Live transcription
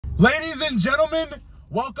Ladies and gentlemen,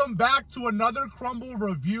 welcome back to another Crumbl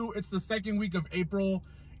review. It's the second week of April.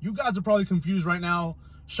 You guys are probably confused right now.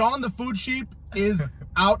 Sean the Food Sheep is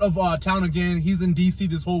out of town again. He's in DC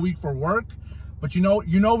this whole week for work. But you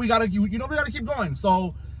know we gotta keep going.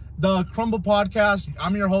 So the Crumbl podcast,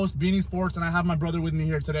 I'm your host, Beanie Sports, and I have my brother with me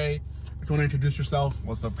here today. If you want to introduce yourself.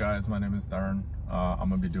 What's up, guys? My name is Darren. I'm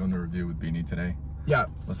gonna be doing the review with Beanie today. Yeah.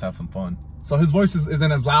 Let's have some fun. So his voice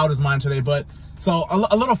isn't as loud as mine today, but so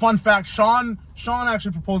a little fun fact, Sean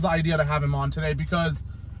actually proposed the idea to have him on today because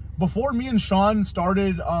before me and Sean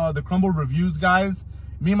started the Crumbl reviews, guys,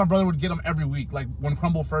 me and my brother would get them every week. Like when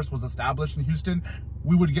Crumbl first was established in Houston,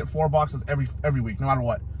 we would get 4 boxes every week, no matter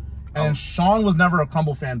what. And Sean was never a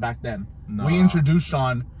Crumbl fan back then. Nah. We introduced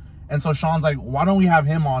Sean, and so Sean's like, why don't we have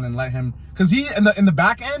him on and let him, because he in the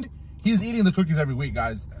back end, he's eating the cookies every week,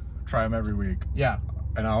 guys. Try them every week. Yeah.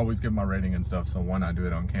 And I always give my rating and stuff, so why not do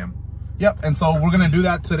it on cam? Yep, and so we're gonna do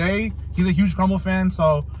that today. He's a huge Crumbl fan,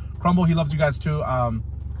 so Crumbl, he loves you guys too. Shout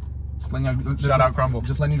out Crumbl.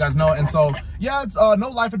 Just letting you guys know. And so yeah, it's no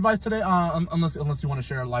life advice today, unless you want to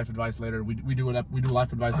share life advice later. We do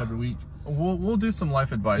life advice every week. We'll do some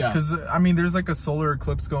life advice because I mean there's like a solar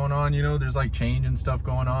eclipse going on. You know, there's like change and stuff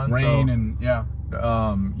going on. Rain and yeah.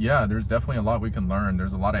 Yeah, there's definitely a lot we can learn.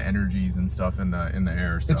 There's a lot of energies and stuff in the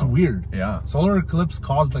air. So. It's weird. Yeah. Solar eclipse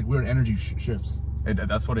caused like weird energy shifts.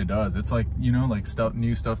 That's what it does. It's like, you know, like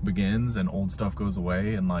new stuff begins and old stuff goes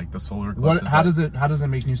away, and like the solar eclipse. How does it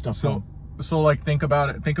make new stuff? So like think about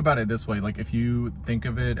it this way. Like if you think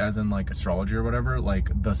of it as in like astrology or whatever, like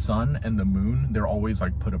the sun and the moon, they're always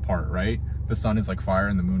like put apart, right? The sun is like fire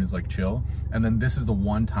and the moon is like chill. And then this is the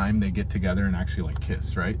one time they get together and actually like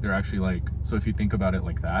kiss, right? They're actually like, so if you think about it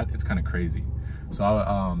like that, it's kind of crazy.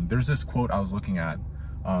 So there's this quote I was looking at.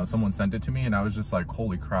 Someone sent it to me and I was just like,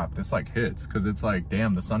 holy crap, this like hits, because it's like,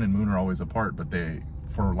 damn, the sun and moon are always apart, but they,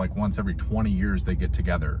 for like once every 20 years they get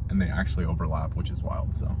together and they actually overlap, which is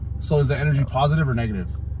wild. So is the energy positive or negative?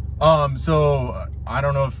 So I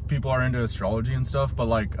don't know if people are into astrology and stuff, but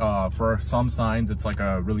like for some signs it's like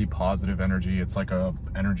a really positive energy. It's like a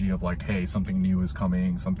energy of like, hey, something new is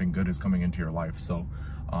coming, something good is coming into your life. So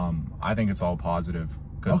I think it's all positive.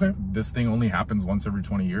 Because this thing only happens once every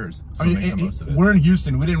 20 years. So make the most of it. We're in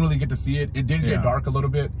Houston. We didn't really get to see it. It did get dark a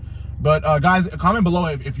little bit. But guys, comment below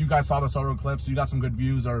if you guys saw the solar eclipse, you got some good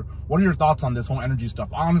views, or what are your thoughts on this whole energy stuff?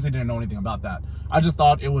 I honestly didn't know anything about that. I just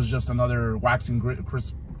thought it was just another waxing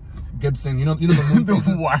Chris Gibson. You know the moon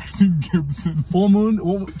phases? Waxing Gibson. Full moon?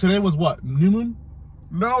 Well, today was what? New moon?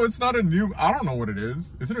 No, it's not a new. I don't know what it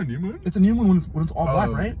is. Is it a new moon? It's a new moon when it's all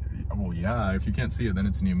black, right? Well, yeah. If you can't see it, then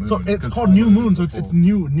it's a new moon. So it's called new moon. So it's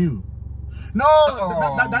new.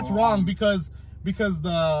 No, that's wrong because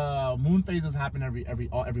the moon phases happen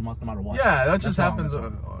every month, no matter what. Yeah, that just happens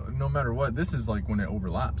no matter what. This is like when it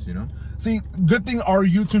overlaps, you know. See, good thing our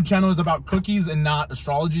YouTube channel is about cookies and not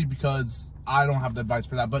astrology, because I don't have the advice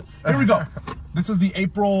for that. But here we go. This is the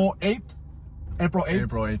April 8th edition. April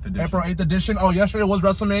 8th edition. Oh, yesterday was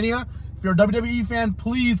WrestleMania. If you're a WWE fan,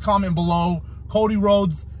 please comment below. Cody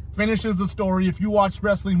Rhodes finishes the story. If you watch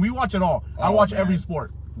wrestling, we watch it all. I watch every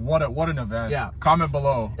sport. What an event. Yeah. Comment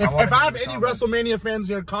below. If I have any WrestleMania fans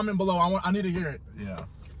here, comment below. I need to hear it. Yeah.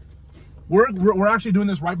 We're actually doing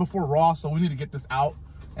this right before Raw, so we need to get this out,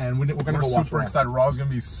 and we're gonna go watch Raw. Super excited. Raw's gonna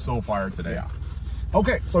be so fire today. Yeah.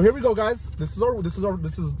 Okay, so here we go, guys. This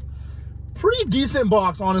is pretty decent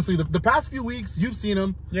box, honestly. The past few weeks, you've seen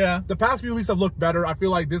them. Yeah. The past few weeks have looked better. I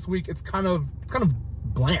feel like this week it's kind of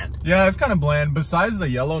bland. Yeah, it's kind of bland. Besides the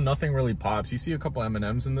yellow, nothing really pops. You see a couple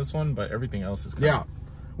M&Ms in this one, but everything else is kind of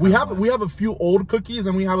we have a few old cookies,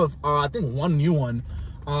 and we have I think one new one.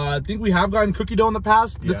 I think we have gotten cookie dough in the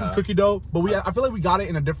past. This is cookie dough, but I feel like we got it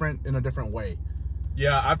in a different way.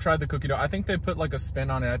 Yeah, I've tried the cookie dough. I think they put like a spin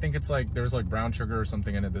on it. I think it's like there's like brown sugar or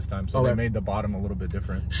something in it this time, so they made the bottom a little bit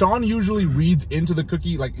different. Sean usually reads into the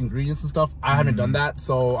cookie like ingredients and stuff. I haven't done that,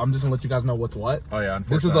 so I'm just gonna let you guys know what's what. Oh yeah,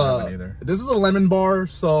 unfortunately I haven't either. This is a lemon bar,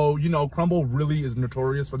 so you know Crumbl really is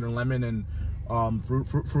notorious for their lemon and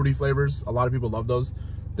fruity flavors. A lot of people love those.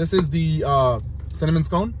 This is the cinnamon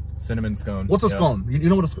scone. Cinnamon scone. What's a scone? You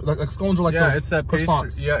know what like scones are like? Yeah, those it's that croissants.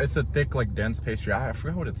 pastry. Yeah, it's a thick like dense pastry. I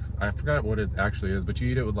forgot what it actually is, but you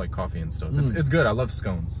eat it with like coffee and stuff. It's good. I love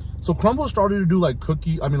scones. So Crumbl started to do like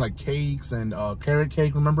like cakes and carrot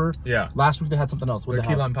cake. Remember? Yeah. Last week they had something else.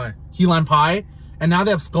 Key lime pie. Key lime pie, and now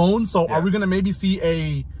they have scones. So are we gonna maybe see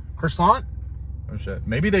a croissant? Oh shit.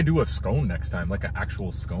 Maybe they do a scone next time, like an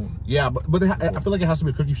actual scone. Yeah, but I feel like it has to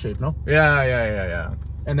be a cookie shape, no? Yeah.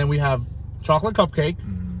 And then we have chocolate cupcake.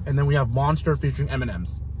 And then we have Monster featuring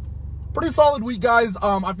M&Ms. Pretty solid week, guys.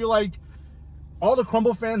 I feel like all the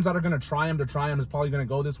Crumbl fans that are going to try them is probably going to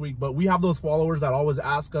go this week. But we have those followers that always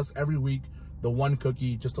ask us every week the one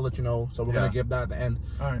cookie, just to let you know. So we're going to give that at the end.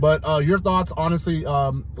 All right. But your thoughts, honestly,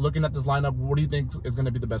 looking at this lineup, what do you think is going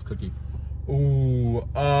to be the best cookie? Ooh,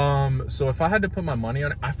 so if I had to put my money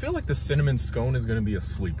on it, I feel like the cinnamon scone is gonna be a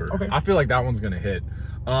sleeper. Okay. I feel like that one's gonna hit.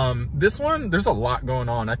 This one, there's a lot going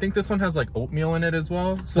on. I think this one has like oatmeal in it as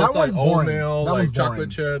well. So That it's like one's boring. oatmeal, That like one's boring. chocolate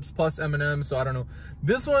chips plus M&Ms. So I don't know.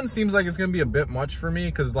 This one seems like it's gonna be a bit much for me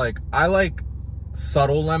because like I like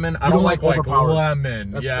subtle lemon. I don't like overpowered.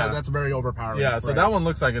 lemon. That's very overpowering. Yeah. So that one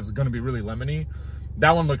looks like it's gonna be really lemony.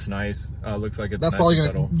 That one looks nice. Looks like it's that's nice probably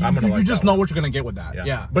and gonna. subtle. I'm gonna You like just that know one. what you're gonna get with that.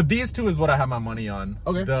 Yeah. But these two is what I have my money on.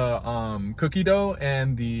 Okay. The cookie dough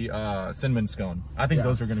and the cinnamon scone. I think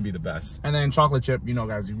those are gonna be the best. And then chocolate chip, you know,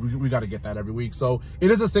 guys, we got to get that every week. So it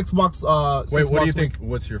is a $6. Wait, what do you think?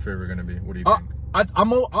 What's your favorite gonna be? What do you think?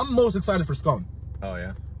 I'm most excited for Scone. Oh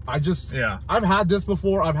yeah. I've had this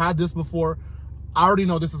before. I already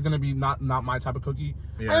know this is gonna be not my type of cookie.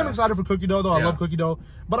 Yeah. I am excited for cookie dough though. I love cookie dough,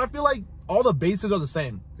 but I feel like all the bases are the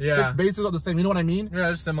same. Yeah. 6 bases are the same. You know what I mean?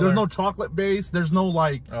 Yeah, it's similar. There's no chocolate base. There's no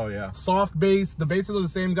like soft base. The bases are the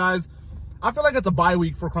same, guys. I feel like it's a bye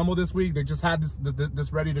week for Crumbl this week. They just had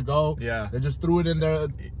this ready to go. Yeah. They just threw it in there.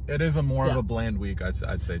 It is a more of a bland week,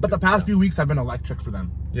 I'd say. But the past few weeks have been electric for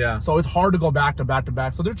them. Yeah. So it's hard to go back to back to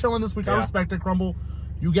back. So they're chilling this week. I respect it, Crumbl.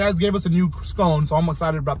 You guys gave us a new Scone, so I'm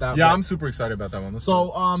excited about that. Yeah, I'm super excited about that one.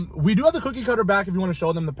 So we do have the cookie cutter back if you want to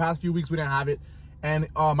show them. The past few weeks we didn't have it. And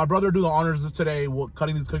my brother do the honors today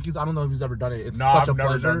cutting these cookies. I don't know if he's ever done it. It's such a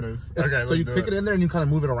pleasure. Never done this. Okay, so you pick it in there and you kind of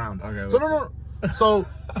move it around. Okay. So no. So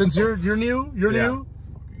since you're new, new.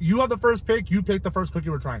 You have the first pick. You pick the first cookie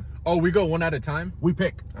we're trying. Oh, we go one at a time? We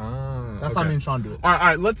pick. That's how me and Sean do it. All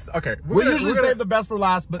right, let's, We usually save the best for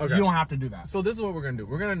last, but you don't have to do that. So this is what we're going to do.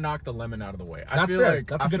 We're going to knock the lemon out of the way. That's fair.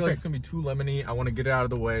 That's a good pick. It's going to be too lemony. I want to get it out of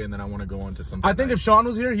the way, and then I want to go on to something I think if Sean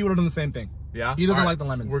was here, he would have done the same thing. Yeah? He doesn't like the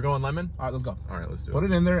lemons. We're going lemon? All right, let's go. All right, let's do it. Put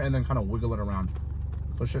it in there and then kind of wiggle it around.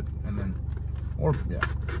 Push it, and then,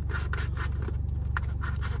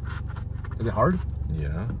 Is it hard?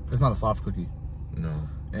 Yeah. It's not a soft cookie. No.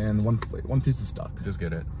 And one piece is stuck. Just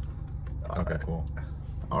get it. Okay, cool.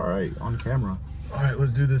 All right, on camera. All right,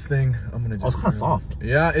 let's do this thing. I'm gonna just. Oh, it's kind of soft.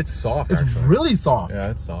 Yeah, it's soft. It's actually really soft. Yeah,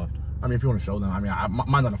 it's soft. I mean, if you want to show them, I mean,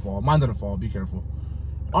 mine's gonna fall. Mine's gonna fall. Be careful.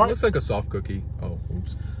 All right. Looks like a soft cookie. Oh,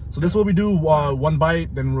 oops. So this is what we do. One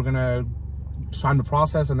bite, then we're gonna time the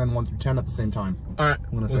process, and then 1 through 10 at the same time. All right.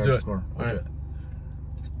 I'm gonna let's do it. Score. All right.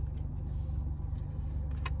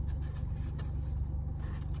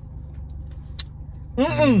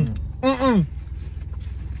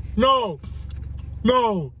 No.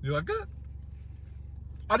 You like it?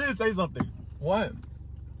 I didn't say something. What?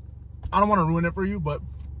 I don't want to ruin it for you, but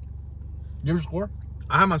your score?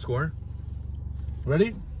 I have my score.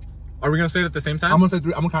 Ready? Are we gonna say it at the same time? I'm gonna say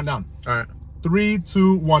 3. I'm gonna count down. All right. 3,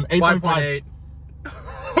 2, 1. 8.5.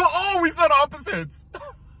 Oh, we said opposites.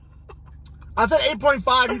 I said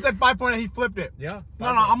 8.5. He said 5.8. He flipped it. Yeah. No.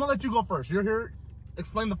 I'm gonna let you go first. You're here.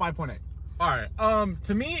 Explain the 5.8. All right.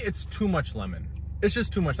 To me, it's too much lemon. It's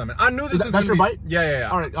just too much lemon. I knew this was that's your bite? Yeah.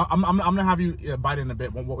 All right. I'm gonna have you bite in a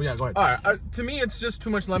bit. Yeah, go ahead. All right. To me, it's just too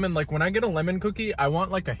much lemon. Like when I get a lemon cookie, I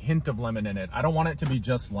want like a hint of lemon in it. I don't want it to be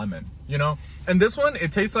just lemon, you know? And this one,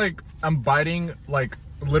 it tastes like I'm biting like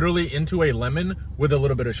literally into a lemon with a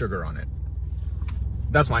little bit of sugar on it.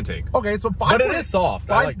 That's my take. Okay, so 5. But it is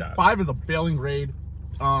soft. I like that. 5 is a failing grade.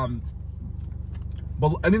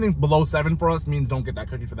 But anything below 7 for us means don't get that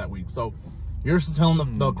cookie for that week. So you're just telling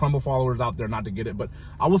the Crumbl followers out there not to get it. But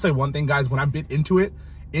I will say one thing, guys. When I bit into it,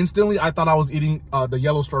 instantly I thought I was eating the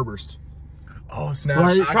yellow Starburst. Oh snap!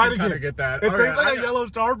 Right? I can kind of get that. It tastes like a yellow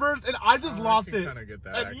Starburst, and I just lost it. Kind of get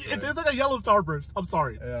that. It tastes like a yellow Starburst. I'm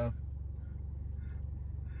sorry. Yeah.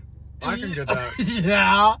 I can get that.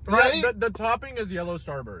 Yeah, right? Yeah, the topping is yellow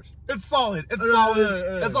Starburst. It's solid. It's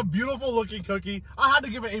solid. It's a beautiful looking cookie. I had to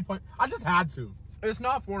give it 8 point. I just had to. It's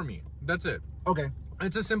not for me. That's it. Okay.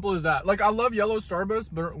 It's as simple as that. Like, I love yellow Starburst,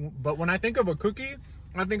 but when I think of a cookie,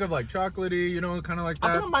 I think of like chocolatey, you know, kind of like that.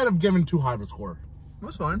 I think I might have given too high of a score.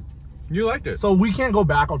 That's fine. You liked it. So we can't go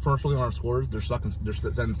back, unfortunately, on our scores. They're set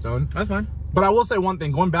in stone. That's fine. But I will say one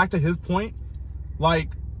thing. Going back to his point, like,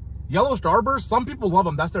 yellow Starburst, some people love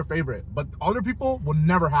them. That's their favorite. But other people will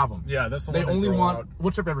never have them. Yeah, that's the they one only throw want. out.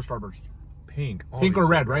 What's your favorite Starburst? Pink. Pink or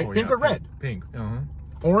red, right? Pink or red? Pink.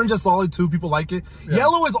 Orange is solid too. People like it. Yeah.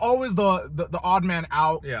 Yellow is always the odd man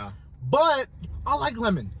out. Yeah. But I like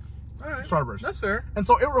lemon. Starburst. That's fair. And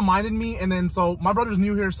so it reminded me, and then so my brother's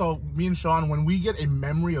new here, so me and Sean, when we get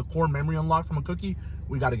a core memory unlocked from a cookie,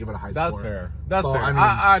 we got to give it a high score. That's fair. That's fair. I mean,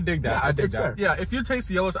 I dig that. Yeah, I dig that. Fair. Yeah, if you taste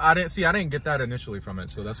the yellows, I didn't get that initially from it,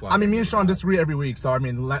 so that's why. I mean, me and Sean disagree every week, so I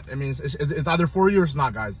mean, it's either for you or it's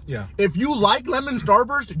not, guys. Yeah. If you like lemon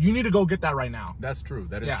Starburst, you need to go get that right now. That's true.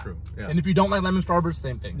 That is true. Yeah. And if you don't like lemon Starburst,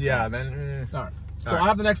 same thing. Yeah. Then. All right. So I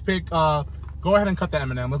have the next pick. Go ahead and cut the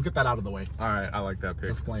M&M. Let's get that out of the way. All right. I like that pick.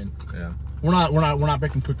 That's plain. Yeah. We're not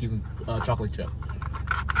picking cookies and chocolate chip.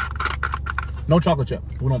 No chocolate chip.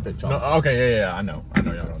 We don't pick chocolate. No, okay. Yeah. I know. Y'all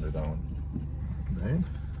don't do that one. Right.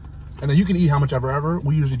 And then you can eat how much ever.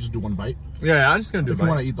 We usually just do one bite. Yeah. I'm just gonna do. If you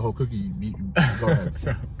want to eat the whole cookie, go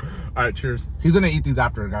ahead. All right. Cheers. He's gonna eat these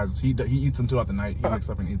after, guys. He eats them throughout the night. He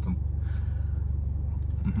wakes up and eats them.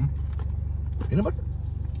 Peanut butter.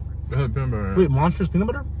 Peanut butter. Wait, monstrous peanut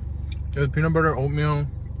butter. It's peanut butter, oatmeal.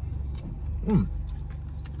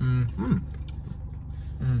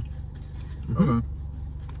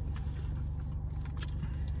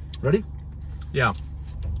 Ready? Yeah.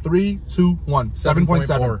 3, 2, 1.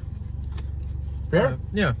 7.7. Fair?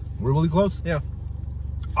 Yeah. We're really close. Yeah.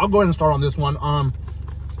 I'll go ahead and start on this one.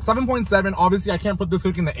 7.7. Obviously, I can't put this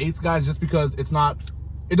cookie in the 8s, guys, just because it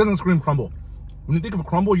doesn't scream Crumbl. When you think of a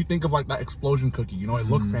Crumbl, you think of like that explosion cookie. You know, it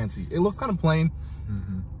looks fancy. It looks kind of plain.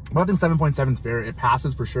 But I think 7.7 is fair. It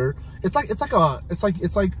passes for sure. It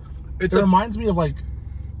reminds me of like,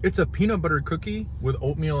 it's a peanut butter cookie with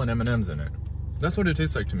oatmeal and M&Ms in it. That's what it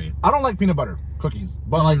tastes like to me. I don't like peanut butter cookies,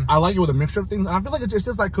 but like I like it with a mixture of things. And I feel like it's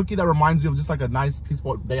just like cookie that reminds you of just like a nice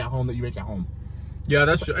peaceful day at home that you make at home. Yeah,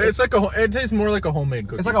 that's true. It tastes more like a homemade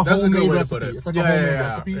cookie. It's like a homemade recipe. It. It's like a homemade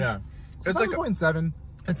recipe. Yeah. It's like 7.7.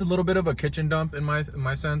 It's a little bit of a kitchen dump in my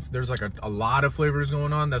sense. There's like a lot of flavors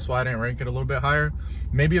going on. That's why I didn't rank it a little bit higher.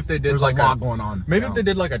 Maybe if they did There's like a lot going on. Maybe if they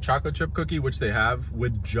did like a chocolate chip cookie, which they have,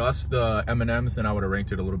 with just the M&Ms, then I would have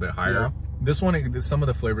ranked it a little bit higher. Yeah. This one, some of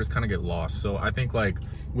the flavors kind of get lost. So I think like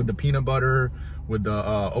with the peanut butter, with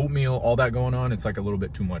the oatmeal, all that going on, it's like a little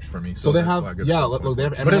bit too much for me. So they have, look, they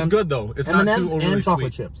have M&Ms, but it's good though. It's not too overly and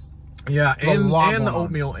chocolate sweet. chips. Yeah, and the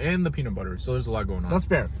oatmeal and the peanut butter. So there's a lot going on. That's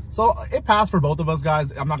fair. So it passed for both of us,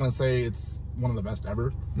 guys. I'm not going to say it's one of the best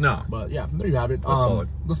ever. No. But yeah, there you have it. That's solid.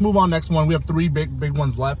 Let's move on. Next one. We have 3 big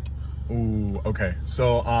ones left. Ooh, okay.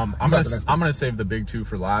 So I'm gonna save the big 2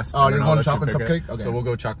 for last. Oh, you're going chocolate cupcake? Okay. So we'll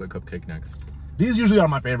go chocolate cupcake next. These usually are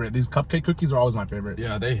my favorite. These cupcake cookies are always my favorite.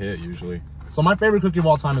 Yeah, they hit usually. So my favorite cookie of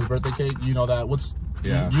all time is birthday cake. You know that.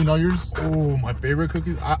 You know yours? Oh, my favorite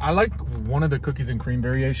cookies. I like one of the cookies and cream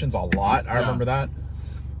variations a lot. I remember that.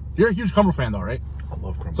 You're a huge Crumbl fan though, right? I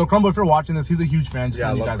love Crumbl. So Crumbl, if you're watching this, he's a huge fan. Just yeah,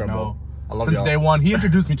 letting you guys know. I love Since day one, he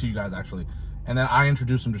introduced me to you guys actually, and then I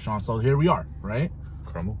introduced him to Sean. So here we are, right?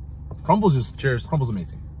 Crumbl. Crumble's just cheers. Crumble's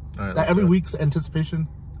amazing. All right, that every week's anticipation.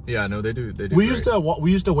 Yeah, no, they do. We used to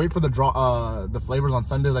wait for the flavors on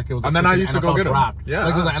Sundays like it was. And then I used to go get draft. them. Yeah,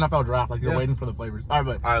 like it was an NFL draft. Like you're waiting for the flavors. All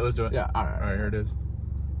right, let's do it. Yeah, all right, here it is.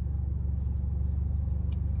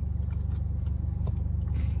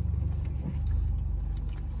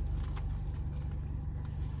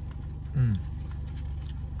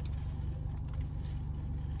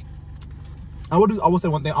 I will say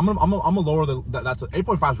one thing. I'm gonna lower that's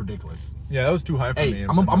 8.5 is ridiculous. Yeah, that was too high for me.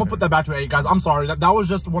 I'm gonna put that back to 8, guys. I'm sorry. That was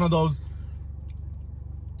just one of those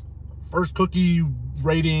first cookie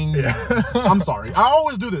rating. Yeah. I'm sorry. I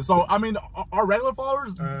always do this. So I mean, our regular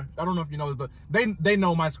followers, I don't know if you know this, but they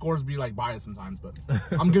know my scores be like biased sometimes. But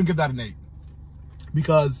I'm gonna give that an 8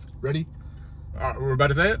 because ready. We're about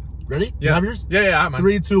to say it. Ready? Yeah. You have yours? Yeah.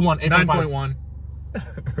 3, 2, 1. 9.1.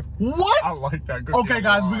 What? I like that cookie. Okay,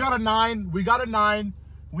 guys, we got a 9. We got a 9.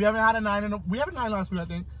 We haven't had a 9 we had a 9 last week, I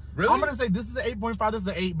think. Really? I'm gonna say this is an 8.5. This is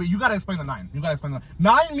an 8, but you gotta explain the 9. You gotta explain the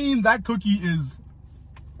 9. 9 means that cookie is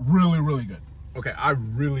really, really good. Okay, I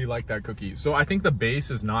really like that cookie. So I think the base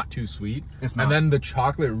is not too sweet. It's not. And then the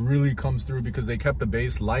chocolate really comes through because they kept the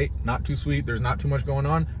base light, not too sweet. There's not too much going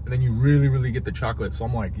on. And then you really, really get the chocolate. So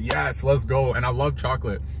I'm like, yes, let's go. And I love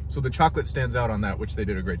chocolate. So the chocolate stands out on that, which they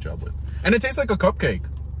did a great job with. And it tastes like a cupcake.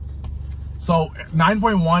 So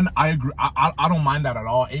 9.1, I agree. I don't mind that at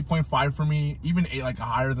all. 8.5 for me, even 8, like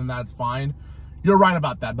higher than that's fine. You're right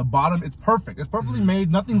about that. The bottom, it's perfect. It's perfectly made.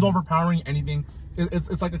 Nothing's overpowering anything.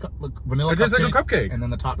 It's like a vanilla. It tastes like a cupcake. And then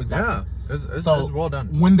the top, exactly. Yeah, it's well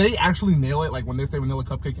done. When they actually nail it, like when they say vanilla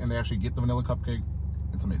cupcake and they actually get the vanilla cupcake,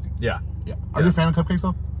 it's amazing. Yeah. Are you a fan of cupcakes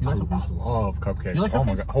though? You like I love cupcakes. You like Oh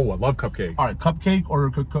my cupcakes? god. Oh, I love cupcakes. All right, cupcake or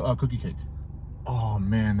cookie cake? Oh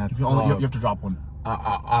man, that's tough. You have to drop one.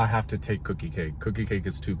 I have to take cookie cake. Cookie cake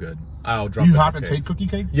is too good. I'll drop. You have to take cookie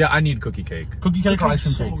cake? Yeah, I need cookie cake. Cookie cake or ice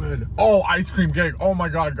cream so cake? Good. Oh, ice cream cake. Oh my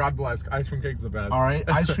God, God bless. Ice cream cake's the best. All right,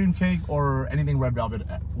 ice cream cake or anything red velvet.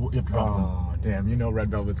 You have to drop them. Oh, damn. You know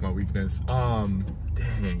red velvet's my weakness.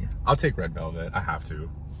 Dang. I'll take red velvet. I have to.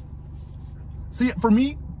 See, for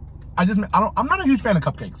me, I'm not a huge fan of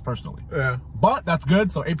cupcakes personally. Yeah. But that's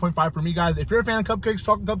good. So 8.5 for me, guys. If you're a fan of cupcakes,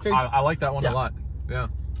 chocolate cupcakes, I like that one a lot. Yeah.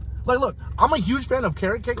 Like, look, I'm a huge fan of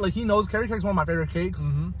carrot cake. Like, he knows carrot cake's one of my favorite cakes.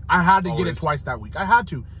 I had to get it twice that week. I had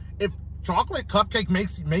to. If chocolate cupcake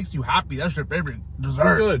makes you happy, that's your favorite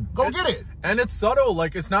dessert. It's good. Go get it. And it's subtle.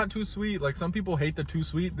 Like, it's not too sweet. Like, some people hate the too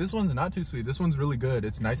sweet. This one's not too sweet. This one's really good.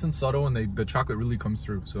 It's nice and subtle, and the chocolate really comes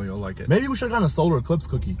through, so you'll like it. Maybe we should have done a solar eclipse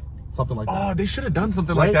cookie. Something like that. Oh, they should have done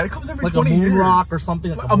something like that. It comes every like 20 a moon years. rock or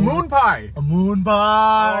something. Like a moon pie. A moon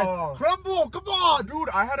pie. Oh. Crumbl, come on. Dude,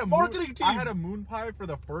 I had a marketing team. I had a moon pie for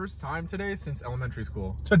the first time today since elementary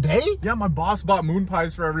school. Today? Yeah, my boss bought moon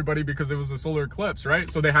pies for everybody because it was a solar eclipse, right?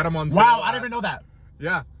 So they had them on sale. Wow, I didn't even know that.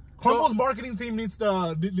 Yeah. Crumbl's marketing team needs to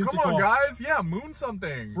come on, guys. Yeah, moon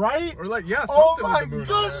something. Right? Or like, yeah, something oh my with the moon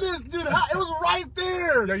goodness, dude. It was right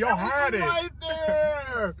there. Yeah, y'all had it. Right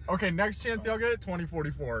there. Okay, next chance y'all get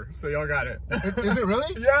 2044. So y'all got it. Is it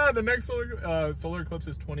really? Yeah, the next solar eclipse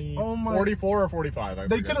is 2044 or 45.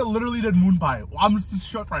 They could have literally did moon pie. I'm just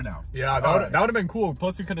shocked right now. Yeah, that would have been cool.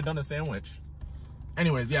 Plus, you could have done a sandwich.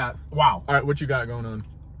 Anyways, yeah. Wow. All right, what you got going on?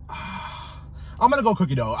 I'm gonna go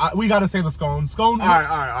cookie dough. We gotta say the scone. Scone. All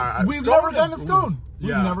right. We've never gone to scone. We've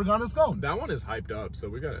never gone to scone. That one is hyped up, so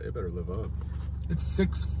it better live up. It's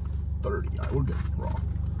 6:30. All right, we're good. Raw.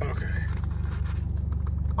 Okay.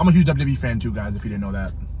 I'm a huge WWE fan too, guys. If you didn't know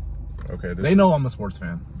that. Okay. They know I'm a sports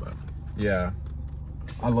fan, but yeah,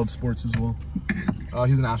 I love sports as well.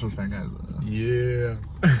 He's an Astros fan, guys. Yeah.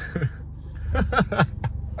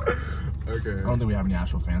 Okay. I don't think we have any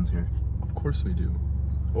Astros fans here. Of course we do.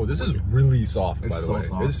 Oh, this is really soft, by the way.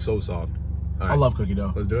 Soft. This is so soft. Right. I love cookie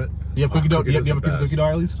dough. Let's do it. Do you have cookie dough? Do you have a piece of cookie dough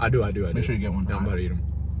at least? I do. Make sure you get one. Yeah, I'm about to eat them.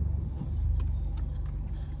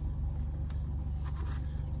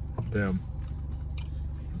 Damn.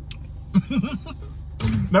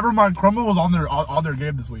 Never mind. Crumbl was on their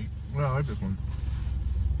game this week. Yeah, I like this one.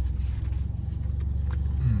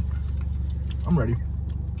 I'm ready.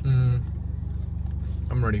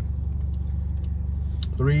 I'm ready.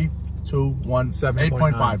 3, 2, 1.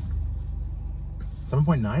 8.5.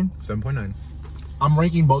 7.9? 7.9. I'm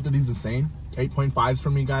ranking both of these the same. 8.5s for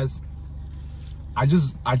me, guys. I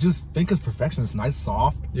just think it's perfection. It's nice,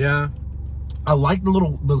 soft. Yeah. I like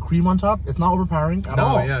the cream on top. It's not overpowering at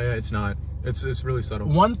all. No, yeah, it's not. It's really subtle.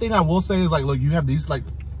 One thing I will say is, like, look, you have these, like,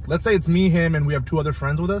 let's say it's me, him, and we have 2 other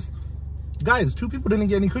friends with us. Guys, 2 people didn't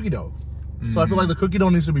get any cookie dough. So I feel like the cookie dough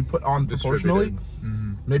needs to be put on proportionally.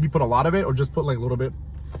 Maybe put a lot of it, or just put like a little bit.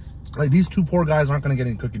 Like, these 2 poor guys aren't gonna get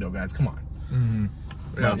any cookie dough, guys. Come on.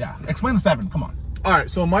 Yeah. Explain the 7. Come on. All right,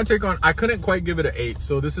 so my take on, I couldn't quite give it an 8,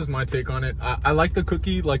 so this is my take on it. I like the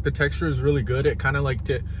cookie, like the texture is really good. It kind of like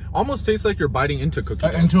almost tastes like you're biting into cookie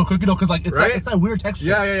dough. Into a cookie dough, because like it's right? like, it's that weird texture.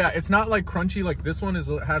 Yeah. It's not like crunchy. Like this one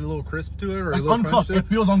had a little crisp to it, or like a little uncooked. crunch to it. It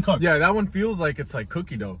feels uncooked. Yeah, that one feels like it's like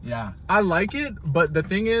cookie dough. Yeah. I like it, but the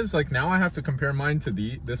thing is, like, now I have to compare mine to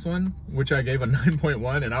this one, which I gave a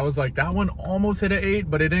 9.1, and I was like, that one almost hit an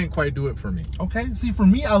 8, but it didn't quite do it for me. Okay. See, for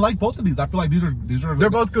me, I like both of these. I feel like these are.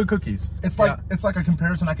 They're both good cookies. It's like it's like a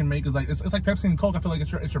comparison I can make is like it's like Pepsi and Coke. I feel like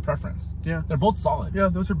it's your preference. Yeah, they're both solid. Yeah,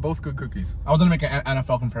 those are both good cookies. I was gonna make an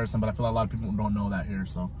NFL comparison, but I feel like a lot of people don't know that here.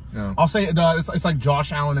 So yeah. I'll say it's like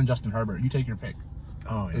Josh Allen and Justin Herbert. You take your pick.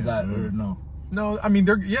 Oh, yeah. Is that or no? No, I mean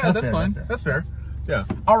that's fair, fine. That's fair. Yeah.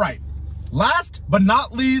 All right. Last but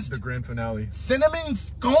not least, the grand finale. Cinnamon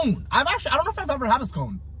scone. I don't know if I've ever had a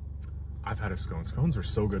scone. I've had a scone. Scones are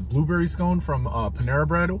so good. Blueberry scone from Panera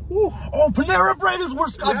Bread. Woo. Oh, Panera Bread is where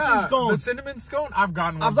I've seen scone. The cinnamon scone, I've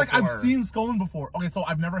gotten one. I was like, before. I've seen scone before. Okay, so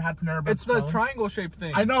I've never had Panera Bread. It's the triangle shaped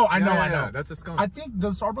thing. I know. Yeah, that's a scone. I think,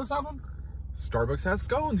 does Starbucks have them? Starbucks has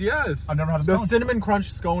scones, yes. I've never had a scone. The cinnamon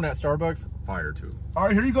crunch scone at Starbucks, fire too. All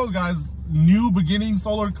right, here you go, guys. New beginning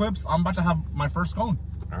solar eclipse. I'm about to have my first scone.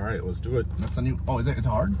 All right, let's do it. That's a new. Oh, is it? It's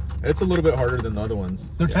hard. It's a little bit harder than the other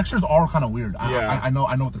ones. Their textures are kind of weird. Yeah. I know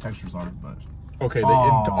what the textures are, but. Okay.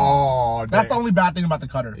 That's the only bad thing about the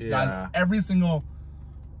cutter, guys. Every single.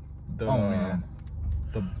 Oh man.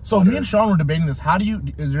 So me and Sean were debating this.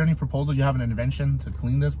 Is there any proposal you have an invention to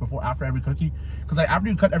clean this after every cookie? Because like after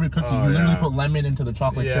you cut every cookie, you literally put lemon into the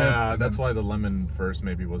chocolate chip. Yeah, that's why the lemon first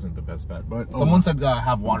maybe wasn't the best bet. But someone said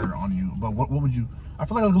have water on you. But what would you? I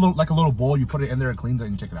feel like a little bowl. You put it in there, it cleans it,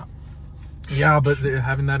 and you take it out. Yeah, but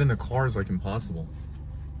having that in the car is like impossible.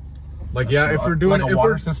 Like, yeah, if we're doing like a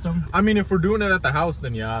water system. I mean, if we're doing it at the house,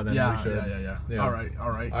 then yeah, we should. Yeah. All right.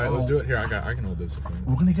 All right, let's do it. Here, I can hold this.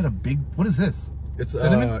 We're gonna get a big. What is this? It's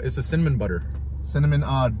cinnamon. It's a cinnamon butter. Cinnamon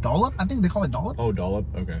dollop. I think they call it dollop. Oh, dollop.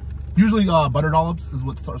 Okay. Usually, butter dollops is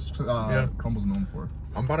what Crumble's known for.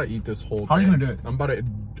 I'm about to eat this whole. How are you gonna do it? I'm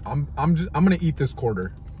gonna eat this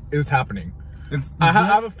quarter. It's happening. I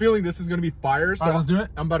have a feeling this is gonna be fire. So all right, let's do it.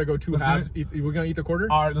 I'm about to go 2 halves. We're gonna eat the quarter.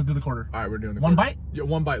 All right, let's do the quarter. All right, we're doing the one quarter. bite. Yeah,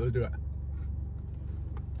 1 bite. Let's do it.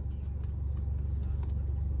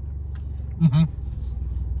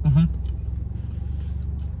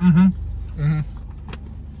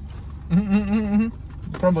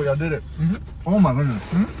 Crumbl, I did it. Oh my goodness.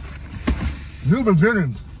 New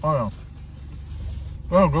beginnings. Oh no.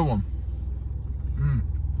 Oh, good one.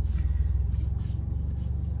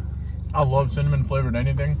 I love cinnamon flavored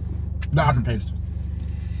anything. The aftertaste.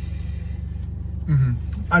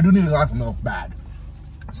 I do need a glass of milk bad.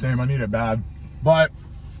 Same, I need it bad. But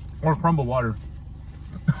or Crumbl water.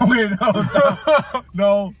 Okay,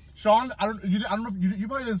 no. Sean, I don't know if you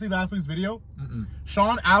probably didn't see last week's video.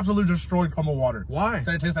 Sean absolutely destroyed Crumbl water. Why?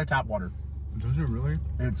 Said it tastes like tap water. Does it really?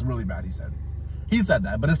 It's really bad, he said. He said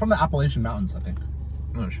that, but it's from the Appalachian Mountains, I think.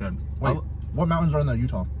 Oh shit. Wait, what mountains are in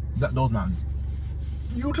Utah? Those mountains.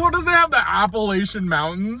 Utah doesn't have the Appalachian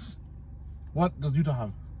Mountains. What does Utah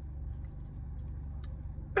have?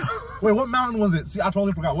 Wait, what mountain was it? See, I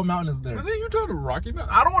totally forgot. What mountain is there? Is it Utah the Rocky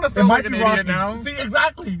Mountain? I don't want to sound like an idiot now. See,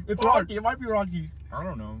 exactly. It's Rocky. It might be Rocky. I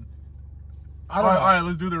don't know. I don't know. All right,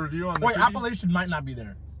 let's do the review on the Wait, Appalachian might not be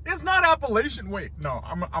there. It's not Appalachian. Wait, no.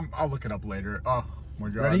 I'll look it up later. Oh my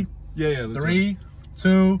god. Ready? Yeah. Let's 3,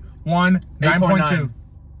 2, 1. 9.2.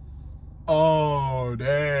 Oh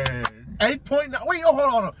dang. 8.9. Wait, hold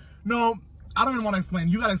on. No, I don't even want to explain.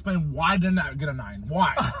 You gotta explain why didn't I get a 9?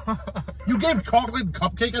 Why? You gave chocolate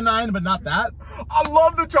cupcake a 9, but not that? I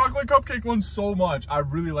love the chocolate cupcake one so much. I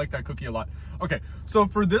really like that cookie a lot. Okay, so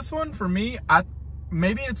for this one, for me,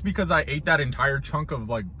 maybe it's because I ate that entire chunk of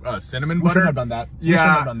like cinnamon butter. We shouldn't have done that. Yeah, we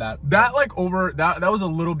shouldn't have done that. That was a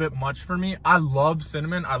little bit much for me. I love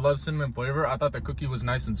cinnamon. I love cinnamon flavor. I thought the cookie was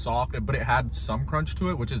nice and soft, but it had some crunch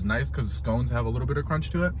to it, which is nice because scones have a little bit of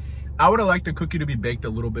crunch to it. I would have liked the cookie to be baked a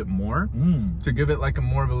little bit more to give it like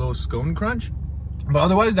more of a little scone crunch. But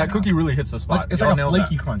otherwise, that cookie really hits the spot. It's like a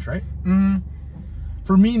flaky crunch, right?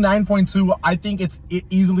 For me, 9.2, I think it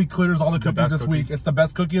easily clears all the cookies this week. It's the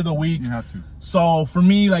best cookie of the week. You have to. So for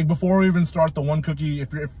me, like before we even start the one cookie,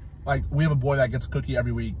 if like we have a boy that gets a cookie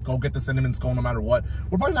every week, go get the cinnamon scone no matter what.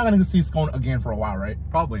 We're probably not gonna see scone again for a while, right?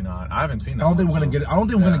 Probably not. I haven't seen that. I don't think we're gonna get it. I don't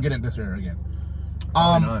think we're gonna get it this year again.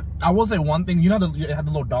 I will say one thing. You know, it had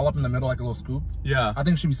the little dollop in the middle, like a little scoop. Yeah. I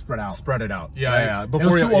think it should be spread out. Spread it out. Yeah, right? yeah.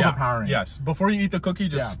 Before it was too overpowering. Yes. Before you eat the cookie,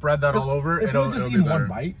 just spread that all over. If we would just eat one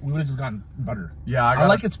bite, we would have just gotten butter. Yeah, I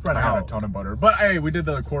like it spread out. I got a ton of butter, but hey, we did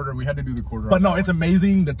the quarter. We had to do the quarter. But no, it's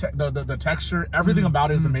amazing. The texture, everything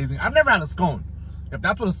about it is amazing. I've never had a scone. If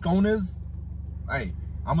that's what a scone is, hey,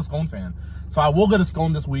 I'm a scone fan. So I will get a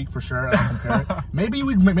scone this week for sure. And I'll compare it. Maybe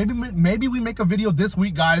we make a video this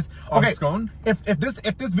week, guys. Okay, scone. If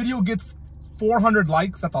this video gets 400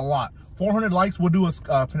 likes, that's a lot. 400 likes, we'll do a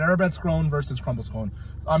Panera Bread scone versus Crumbl scone.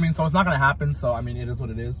 I mean, so it's not gonna happen. So I mean, it is what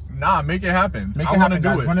it is. Nah, make it happen. Make it happen,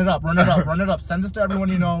 guys. Run it up. Run it up. Run it up. Send this to everyone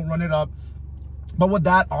you know. Run it up. But with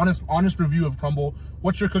that honest review of Crumbl,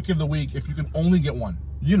 what's your cookie of the week if you can only get one?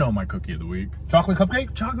 You know my cookie of the week. Chocolate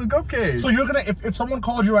cupcake? Chocolate cupcake. So you're gonna, if someone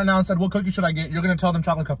called you right now and said, what cookie should I get? You're gonna tell them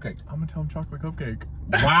chocolate cupcake. I'm gonna tell them chocolate cupcake.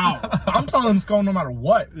 Wow. I'm telling them scone no matter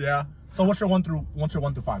what. Yeah. So what's your 1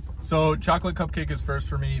 through 5? So chocolate cupcake is first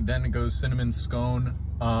for me, then it goes cinnamon scone.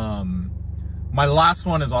 My last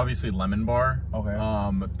one is obviously lemon bar.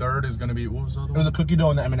 Okay. Third is gonna be, what was the other one? It was a cookie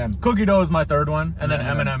dough and the M&M. Cookie dough is my third one, and then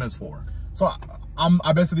M&M is 4. So I'm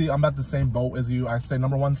at the same boat as you. I say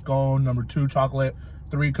number 1 scone, number 2 chocolate,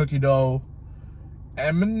 3 cookie dough,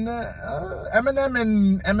 M&M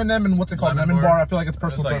and what's it called? Lemon bar. I feel like it's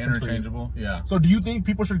personal preference. Like interchangeable. Yeah. So do you think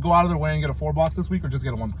people should go out of their way and get a 4-box this week, or just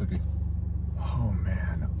get a 1 cookie? Oh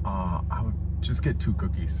man, I would just get 2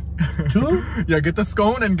 cookies. 2? Yeah, get the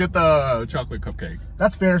scone and get the chocolate cupcake.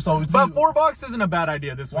 That's fair. So, but 4-box isn't a bad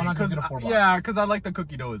idea this week. Why not just get a 4-box? Yeah, because I like the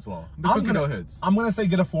cookie dough as well. The cookie dough hits. I'm gonna say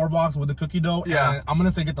get a 4-box with the cookie dough. Yeah. And I'm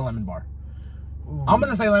gonna say get the lemon bar. Ooh. I'm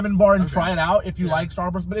gonna say lemon bar and try it out if you like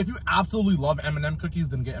Starburst. But if you absolutely love M&M cookies,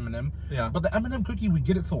 then get M&M. Yeah. But the M&M cookie, we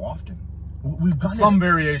get it so often. We've got some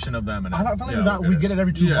variation of the M&M. I feel like we get it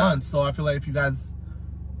every 2 months. So I feel like if you guys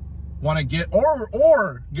want to get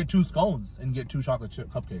or get 2 scones and get 2 chocolate chip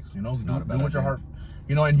cupcakes, you know, do what your heart,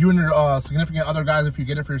 you know, and you and your significant other, guys, if you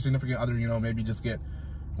get it for your significant other, you know, maybe just get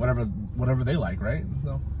whatever they like, right?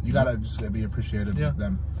 So you gotta just be appreciative of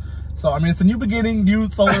them. So I mean, it's a new beginning, new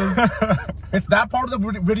solar. It's that part of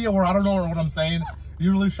the video where I don't know what I'm saying.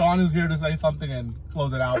 Usually Sean is here to say something and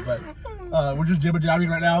close it out, but we're just jibber-jabbing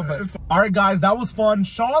right now. But all right, guys, that was fun.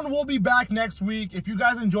 Sean will be back next week. If you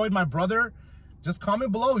guys enjoyed my brother, just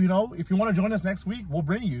comment below. You know, if you want to join us next week, we'll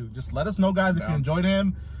bring you. Just let us know, guys, if you enjoyed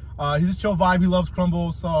him. He's a chill vibe. He loves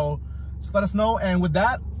Crumbl, so just let us know. And with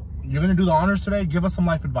that, you're gonna do the honors today. Give us some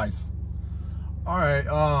life advice. All right,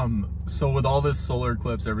 so with all this solar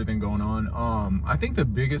eclipse, everything going on, I think the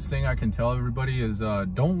biggest thing I can tell everybody is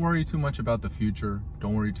don't worry too much about the future.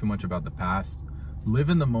 Don't worry too much about the past. Live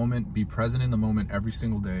in the moment, be present in the moment every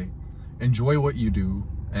single day. Enjoy what you do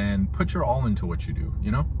and put your all into what you do, you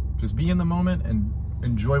know? Just be in the moment and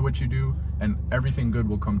enjoy what you do, and everything good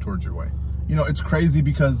will come towards your way. You know, it's crazy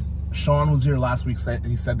because Sean was here last week.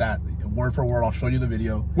 He said that word for word. I'll show you the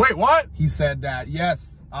video. Wait, what? He said that,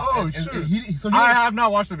 yes. Shoot. I have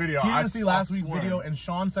not watched the video. He didn't see last week's video, and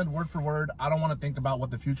Sean said word for word, I don't want to think about what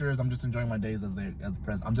the future is. I'm just enjoying my days as the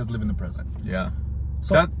present. I'm just living the present. Yeah.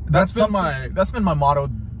 So that's been my motto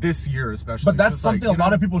this year, especially. But that's something a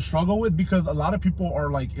lot of people struggle with, because a lot of people are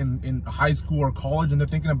like in high school or college, and they're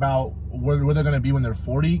thinking about where they're going to be when they're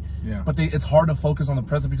 40. Yeah. But it's hard to focus on the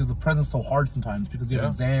present because the present's so hard sometimes because you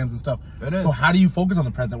have exams and stuff. It is. So how do you focus on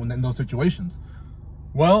the present when in those situations?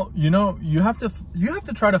 Well, you know, you have to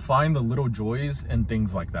try to find the little joys and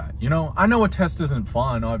things like that. You know, I know a test isn't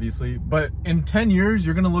fun, obviously, but in 10 years,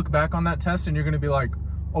 you're going to look back on that test and you're going to be like,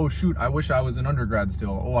 oh shoot, I wish I was an undergrad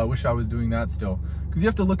still. Oh, I wish I was doing that still. Because you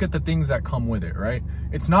have to look at the things that come with it, right?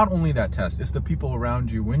 It's not only that test, it's the people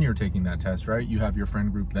around you when you're taking that test, right? You have your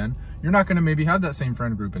friend group then. You're not going to maybe have that same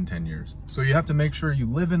friend group in 10 years. So you have to make sure you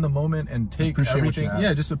live in the moment and take everything.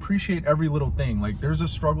 Yeah, just appreciate every little thing. Like, there's a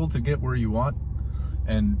struggle to get where you want,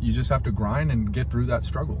 and you just have to grind and get through that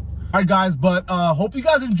struggle. All right, guys, but hope you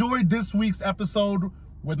guys enjoyed this week's episode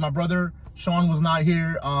with my brother. Sean was not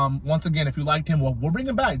here. Once again, if you liked him, we'll bring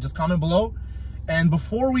him back. Just comment below. And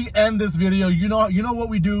before we end this video, you know what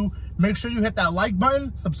we do. Make sure you hit that like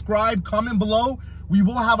button, subscribe, comment below. We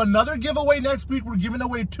will have another giveaway next week. We're giving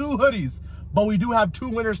away 2 hoodies, but we do have 2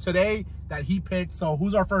 winners today that he picked. So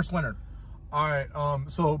who's our first winner? All right,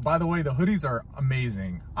 so by the way, the hoodies are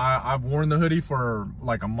amazing. I've worn the hoodie for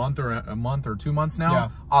like a month or 2 months now. Yeah.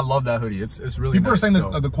 I love that hoodie. It's really People nice. are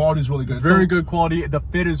saying the quality is really good. Very good quality. The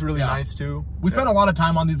fit is really nice too. We spent a lot of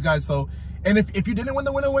time on these guys. So, and if you didn't win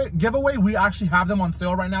the giveaway, we actually have them on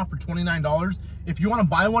sale right now for $29. If you want to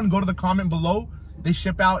buy one, go to the comment below. They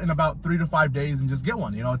ship out in about 3 to 5 days, and just get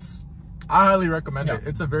one. You know, I highly recommend it.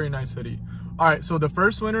 It's a very nice hoodie. All right, so the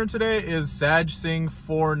first winner today is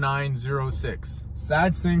SajSing4906.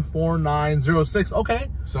 SajSing4906.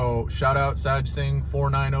 Okay. So shout out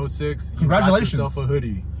SajSing4906. Congratulations. You got yourself a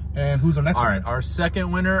hoodie. And who's our next one? All right, our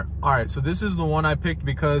second winner. All right, so this is the one I picked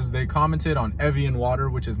because they commented on Evian water,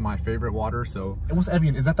 which is my favorite water. So what's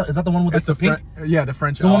Evian? Is that the one with the pink? Yeah, the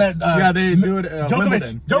French. The one that yeah, they do it.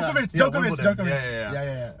 Djokovic.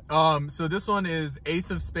 Yeah. So this one is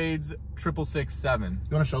Ace of Spades 6667.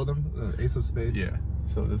 You want to show them Ace of Spades? Yeah.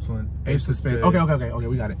 So this one. Ace of Spades. Okay.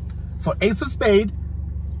 We got it. So Ace of Spade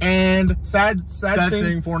and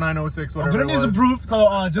SajSing4906. I'm gonna need some proof.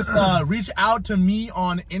 So just reach out to me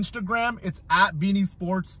on Instagram. It's at Beanie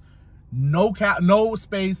Sports. No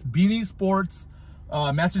space. Beanie Sports.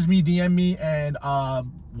 Message me, DM me, and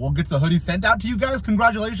we'll get the hoodie sent out to you guys.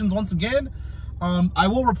 Congratulations once again. I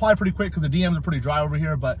will reply pretty quick because the DMs are pretty dry over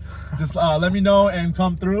here, but just let me know and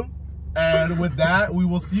come through. And with that, we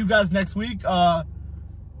will see you guys next week.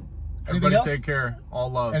 Everybody take care. All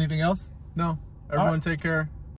love. Anything else? No. Everyone take care.